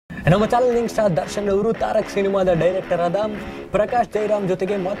ನಮ್ಮ challenging star Darshan ಅವರು ತಾರಕ್ ಸಿನಿಮಾದ ಡೈರೆಕ್ಟರ್ ಆದ ಪ್ರಕಾಶ್ ಜೈರಾಮ್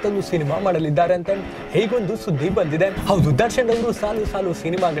ಜೊತೆಗೆ ಮತ್ತೊಂದು ಸಿನಿಮಾ ಮಾಡಲಿದ್ದಾರೆ ಅಂತ ಹೀಗೊಂದು ಸುದ್ದಿ ಬಂದಿದೆ. ಹೌದು, ದರ್ಶನ್ ಅವರು ಸಾಲು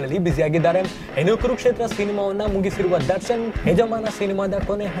ಸಿನಿಮಾಗಳಲ್ಲಿ ಬ್ಯುಸಿ ಆಗಿದ್ದಾರೆ. ಇನ್ನು ಕುರುಕ್ಷೇತ್ರ ಸಿನಿಮಾವನ್ನ ಮುಗಿಸಿರುವ ದರ್ಶನ್ ಯಜಮಾನ ಸಿನಿಮಾದ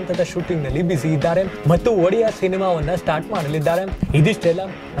ಕೊನೆ ಹಂತದ ಶೂಟಿಂಗ್ ನಲ್ಲಿ ಬ್ಯುಸಿ ಇದ್ದಾರೆ ಮತ್ತು ಒಡಿಯಾ ಸಿನಿಮಾವನ್ನ ಸ್ಟಾರ್ಟ್ ಮಾಡಲಿದ್ದಾರೆ. ಇದಿಷ್ಟೆಲ್ಲ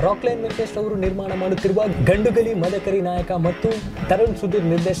ರಾಕ್ಲೈನ್ ವೆಂಕಟೇಶ್ ಅವರು ನಿರ್ಮಾಣ ಮಾಡುತ್ತಿರುವ ಗಂಡುಗಲಿ ಮದಕರಿ ನಾಯಕ ಮತ್ತು ತರುಣ್ ಸುಧೀರ್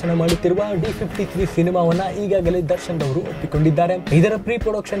ನಿರ್ದೇಶನ ಮಾಡುತ್ತಿರುವ D53 ಸಿನಿಮಾವನ್ನ ಈಗಾಗಲೇ ದರ್ಶನ್ ಅವರು ಒಪ್ಪಿಕೊಂಡಿದ್ದಾರೆ. ಇದರ ಪ್ರೀ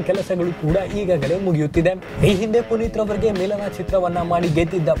ಪ್ರೊಡಕ್ಷನ್ ಕೆಲಸಗಳು ಕೂಡ ಈಗಾಗಲೇ ಮುಗಿಯುತ್ತಿದೆ. ಈ ಹಿಂದೆ ಪುನೀತ್ ರವರಿಗೆ ಮಿಲನ ಚಿತ್ರವನ್ನ ಮಾಡಿ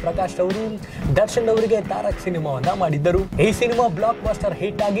ಗೆದ್ದಿದ್ದ ಪ್ರಕಾಶ್ ಅವರು ದರ್ಶನ್ ಅವರಿಗೆ ತಾರಕ್ ಸಿನಿಮಾವನ್ನ ಮಾಡಿದ್ದರು. ಈ ಸಿನಿಮಾ ಬ್ಲಾಕ್ ಬಾಸ್ಟರ್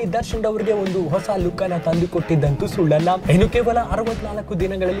ಹಿಟ್ ಆಗಿ ದರ್ಶನ್ ಅವರಿಗೆ ಒಂದು ಹೊಸ ಲುಕ್ ಅನ್ನ ತಂದುಕೊಟ್ಟಿದ್ದಂತೂ ಸುಳ್ಳಲ್ಲ. ಇನ್ನು ಕೇವಲ 64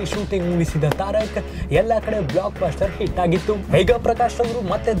 ದಿನಗಳಲ್ಲಿ ಶೂಟಿಂಗ್ ಮುಗಿಸಿದ ತಾರಕ್ ಎಲ್ಲಾ ಕಡೆ ಬ್ಲಾಕ್ ಬಾಸ್ಟರ್ ಹಿಟ್ ಆಗಿತ್ತು. ಈಗ ಪ್ರಕಾಶ್ ಅವರು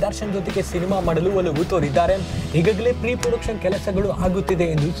ಮತ್ತೆ ದರ್ಶನ್ ಜೊತೆಗೆ ಸಿನಿಮಾ ಮಾಡಲು ಒಲವು ತೋರಿದ್ದಾರೆ. ಈಗಾಗಲೇ ಪ್ರೀ ಪ್ರೊಡಕ್ಷನ್ ಕೆಲಸಗಳು ಆಗುತ್ತಿದೆ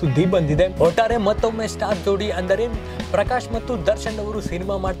ಎಂದು ಸುದ್ದಿ ಬಂದಿದೆ. ಒಟ್ಟಾರೆ ಮತ್ತೊಮ್ಮೆ ಸ್ಟಾರ್ ಜೋಡಿ ಅಂದರೆ ಪ್ರಕಾಶ್ ಮತ್ತು ದರ್ಶನ್ ಅವರು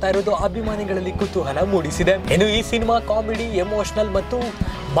ಸಿನಿಮಾ ಮಾಡ್ತಾ ಇರೋದು ಅಭಿಮಾನಿಗಳಲ್ಲಿ ಕುತೂಹಲ ಮೂಡಿಸಿದೆ. ಇನ್ನು ಈ ಸಿನಿಮಾ ಕಾಮಿಡಿ, ಎಮೋಷನಲ್ ಮತ್ತು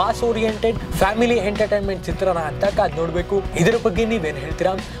ಮಾಸ್ ಓರಿಯೆಂಟೆಡ್ ಫ್ಯಾಮಿಲಿ ಎಂಟರ್ಟೈನ್ಮೆಂಟ್ ಚಿತ್ರಣ ಅಂತ ಕಾದ್ ನೋಡಬೇಕು. ಇದರ ಬಗ್ಗೆ ನೀವೇನು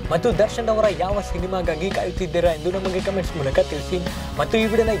ಹೇಳ್ತೀರಾ ಮತ್ತು ದರ್ಶನ್ ಅವರ ಯಾವ ಸಿನಿಮಾಗಾಗಿ ಕಾಯುತ್ತಿದ್ದೀರಾ ಎಂದು ನಮಗೆ ಕಮೆಂಟ್ಸ್ ಮೂಲಕ ತಿಳಿಸಿ ಮತ್ತು ಈ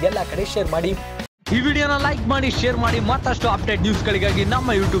ವಿಡಿಯೋನ ಎಲ್ಲ ಕಡೆ ಶೇರ್ ಮಾಡಿ. ಈ ವಿಡಿಯೋನ ಲೈಕ್ ಮಾಡಿ, ಶೇರ್ ಮಾಡಿ. ಮತ್ತಷ್ಟು ಅಪ್ಡೇಟ್ ನ್ಯೂಸ್ಗಳಿಗಾಗಿ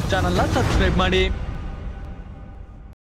ನಮ್ಮ ಯೂಟ್ಯೂಬ್ ಚಾನಲ್ನ ಸಬ್ಸ್ಕ್ರೈಬ್ ಮಾಡಿ.